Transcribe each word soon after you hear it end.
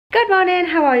Good morning,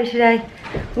 how are you today?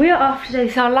 We are off today,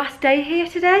 it's our last day here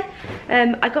today.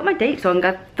 I got my dates wrong.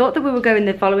 I thought that we were going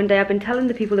the following day. I've been telling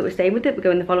the people that were staying with it we're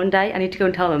going the following day. I need to go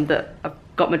and tell them that I've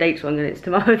got my dates wrong and it's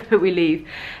tomorrow that we leave.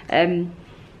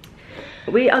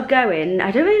 We are going,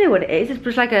 I don't really know what it is, it's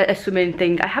just like a swimming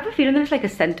thing. I have a feeling that it's like a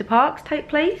Center Parcs type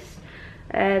place.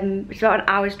 It's about an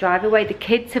hour's drive away. The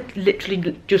kids have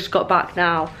literally just got back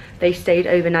now. They stayed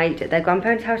overnight at their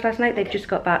grandparents' house last night. They've just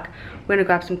got back. We're gonna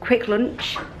grab some quick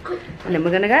lunch and then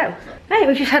we're gonna go. Right,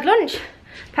 we've just had lunch,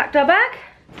 packed our bag,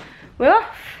 we're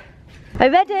off. Are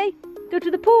you ready? Go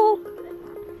to the pool?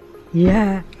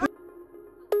 Yeah.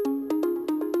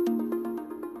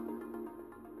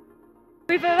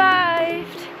 We've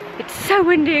arrived. It's so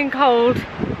windy and cold.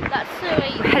 That's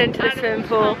sweet. We're heading to the swimming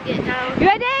pool. You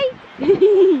ready?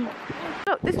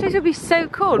 Look, this place would be so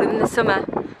cool in the summer.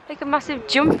 Like a massive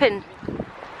jumping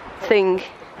thing.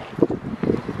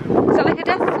 Is that like a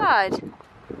death slide?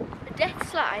 A death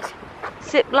slide?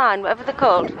 Zip line, whatever they're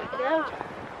called. No.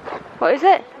 What is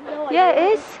it? No, yeah,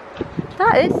 it is.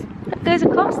 That is. It goes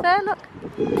across there, look.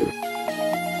 Yay.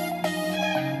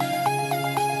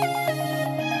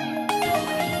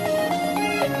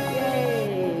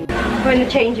 We're in the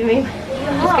changing room.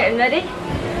 Just getting ready.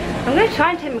 I'm going to try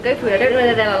and take my GoPro. I don't know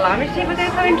whether they'll allow me to take my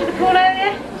GoPro into the pool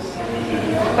area,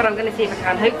 but I'm going to see if I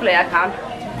can. Hopefully I can.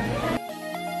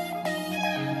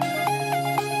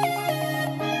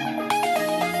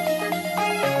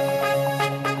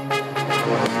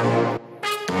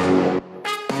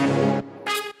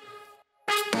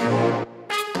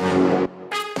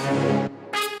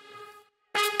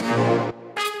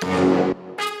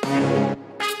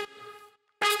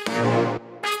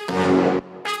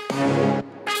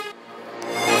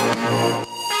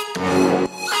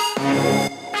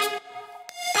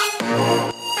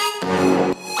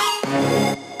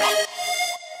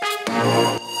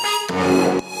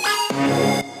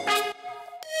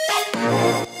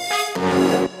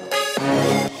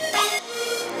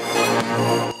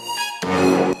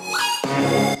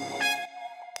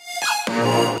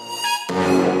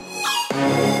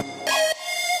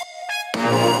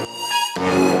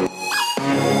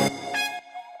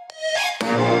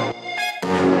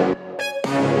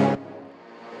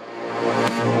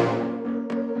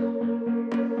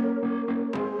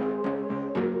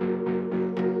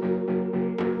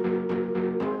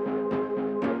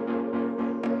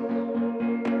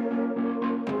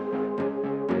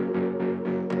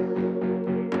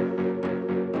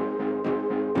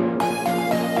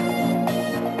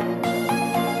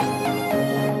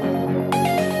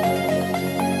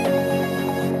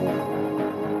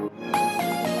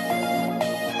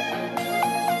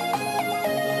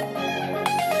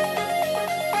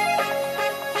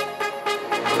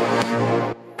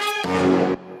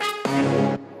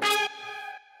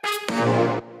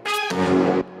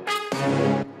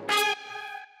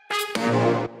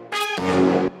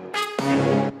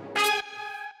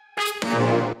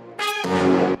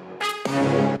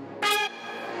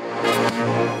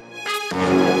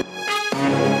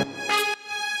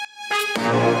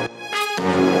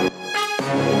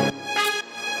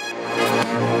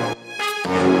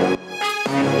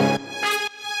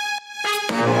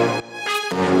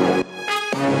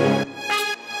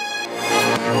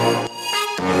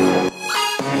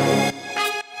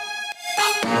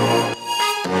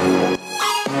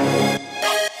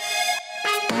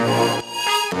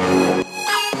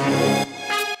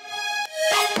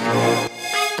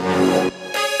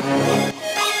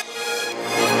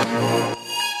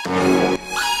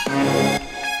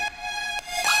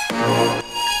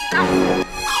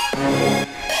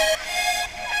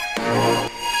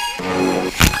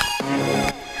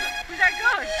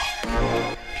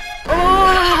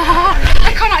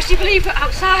 I believe we're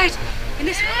outside in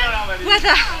this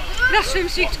weather in our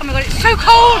swimsuits. Oh my god, it's so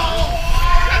cold!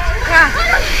 Yeah.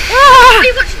 What do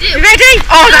you want to do? You ready?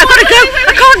 Oh, I've got to go!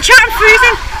 I can't chat, I'm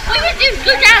freezing! What you want to do is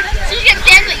go down so you get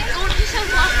down like you're going to so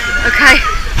far. Okay.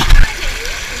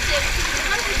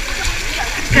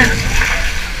 Let's go.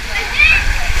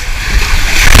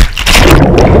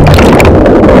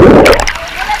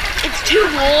 It's too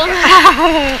warm.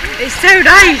 Oh, it's so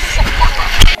nice!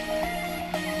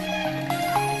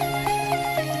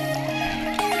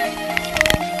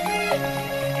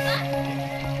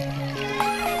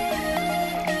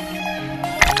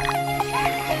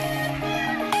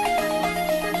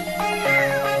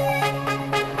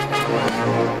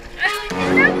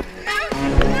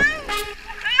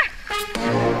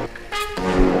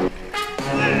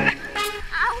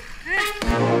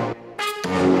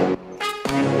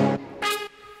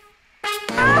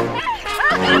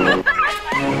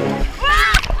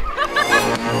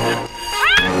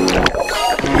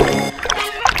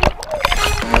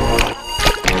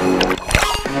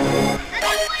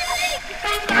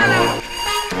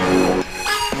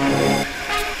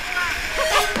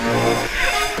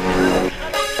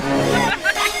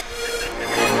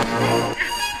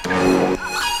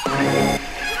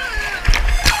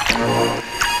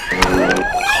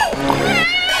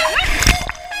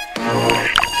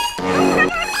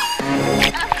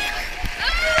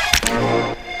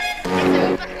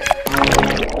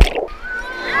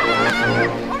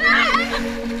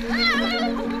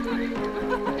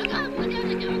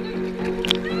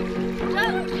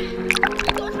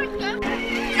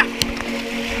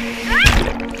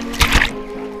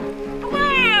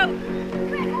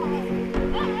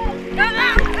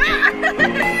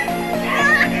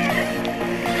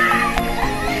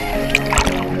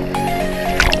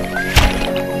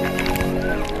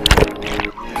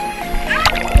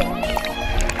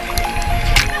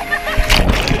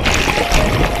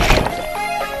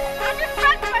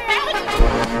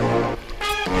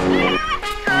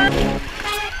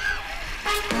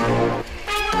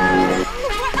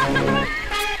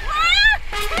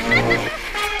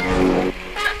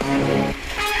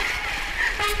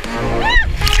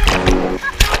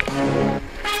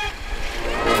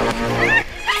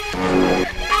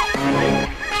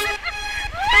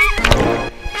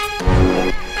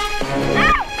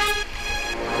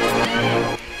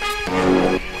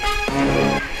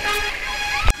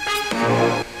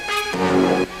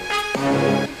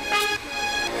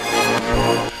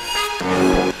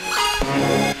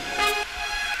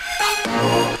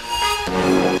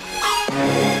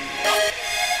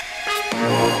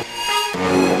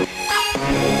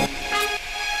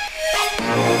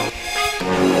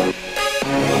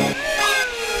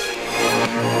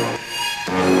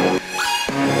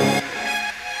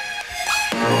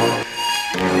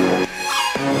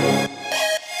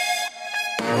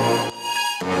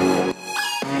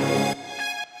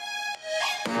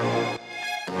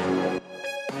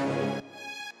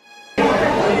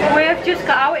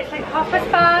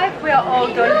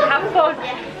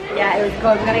 Yeah, it was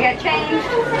good. We're gonna get changed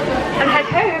and head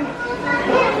home.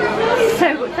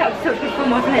 So that was such good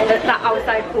fun, wasn't it? That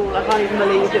outside pool. I can't even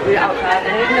believe that we were outside.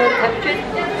 I didn't know the temperature,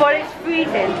 but it's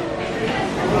freezing.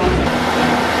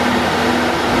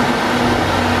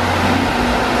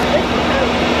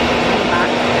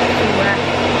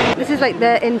 This is like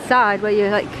the inside where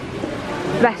your like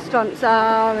restaurants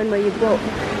are and where you've got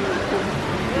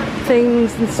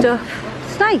things and stuff.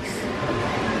 It's nice.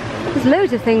 There's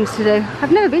loads of things to do.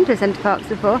 I've never been to a Center Parcs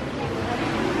before.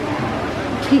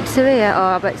 Pizzeria.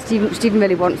 Oh, I bet Stephen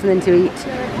really wants something to eat.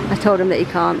 I told him that he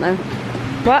can't though.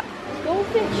 What?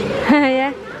 Goldfish.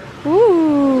 Yeah.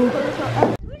 Ooh.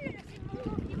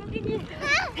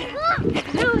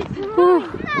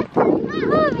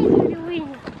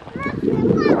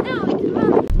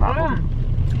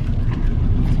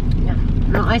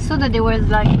 No, I saw that they were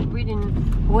like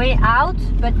reading way out,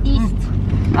 but east.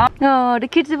 Oh, the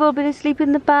kids have all been asleep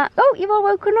in the back. Oh, you've all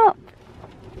woken up.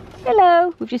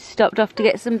 Hello. We've just stopped off to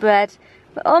get some bread.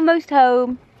 We're almost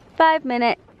home. 5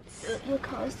 minutes. Your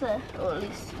car's there, or at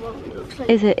least what it looks like.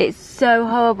 Is it? It's so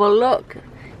horrible. Look.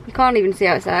 You can't even see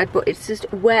outside, but it's just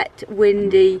wet,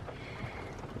 windy.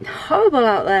 Horrible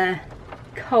out there.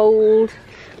 Cold.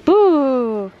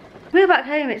 Boo. We're back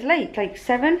home. It's late, like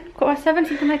 7, 7:15,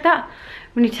 something like that.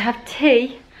 We need to have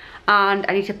tea and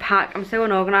I need to pack. I'm so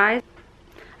unorganised.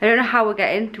 I don't know how we're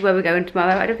getting to where we're going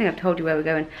tomorrow. I don't think I've told you where we're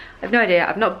going. I've no idea.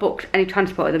 I've not booked any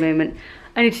transport at the moment.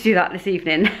 I need to do that this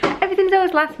evening. Everything's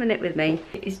always last minute with me.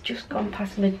 It's just gone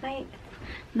past midnight.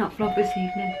 Not vlog this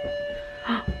evening.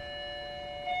 Like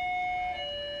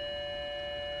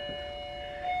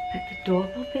the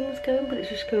doorbell thing's going, but it's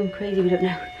just going crazy. We don't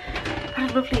know.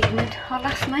 Had a lovely evening. Our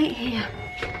last night here.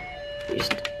 We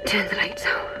just turn the lights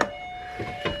out.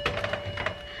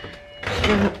 Just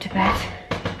going up to bed.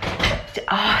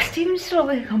 Oh, Stephen's still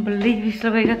awake. I can't believe he's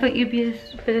still awake. I thought you'd be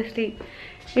asleep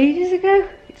ages ago.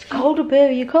 It's cold up here.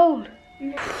 Are you cold?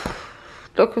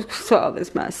 Look, I've sort out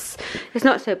this mess. It's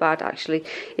not so bad actually.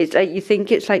 It's like you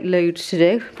think it's like loads to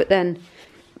do, but then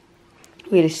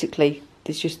realistically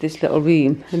there's just this little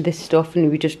room and this stuff,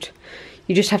 and you just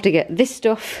have to get this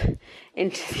stuff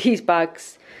into these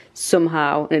bags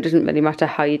somehow, and it doesn't really matter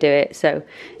how you do it. So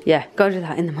yeah, gotta do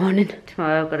that in the morning.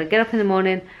 Tomorrow I've got to get up in the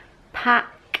morning, pack,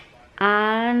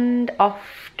 and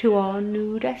off to our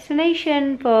new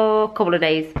destination for a couple of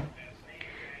days. I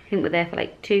think we're there for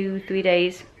like 2-3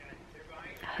 days.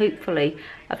 Hopefully.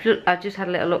 I've just had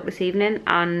a little look this evening,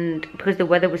 and because the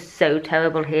weather was so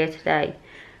terrible here today,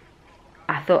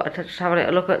 I thought I'd just have a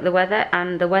little look at the weather,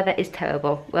 and the weather is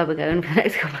terrible where we're going for the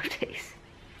next couple of days.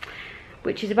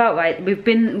 Which is about right. We've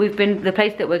been the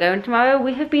place that we're going tomorrow,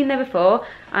 we have been there before,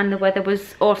 and the weather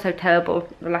was also terrible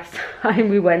the last time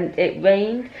we went. It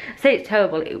rained. I say it's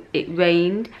terrible, it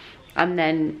rained, and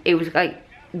then it was like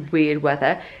weird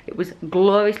weather. It was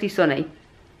gloriously sunny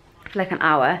for like an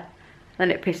hour,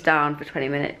 then it pissed down for 20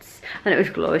 minutes, then it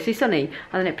was gloriously sunny,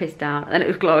 and then it pissed down, and then it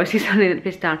was gloriously sunny, and then it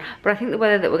pissed down. But I think the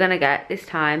weather that we're gonna get this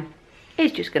time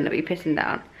is just gonna be pissing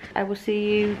down. I will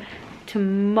see you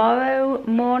tomorrow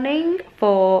morning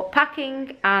for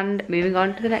packing and moving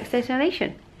on to the next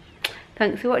destination.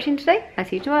 Thanks for watching today. I'll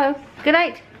see you tomorrow. Good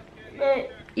night. Night.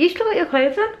 You still got your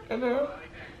clothes on? I know.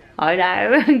 I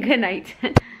know. Good night.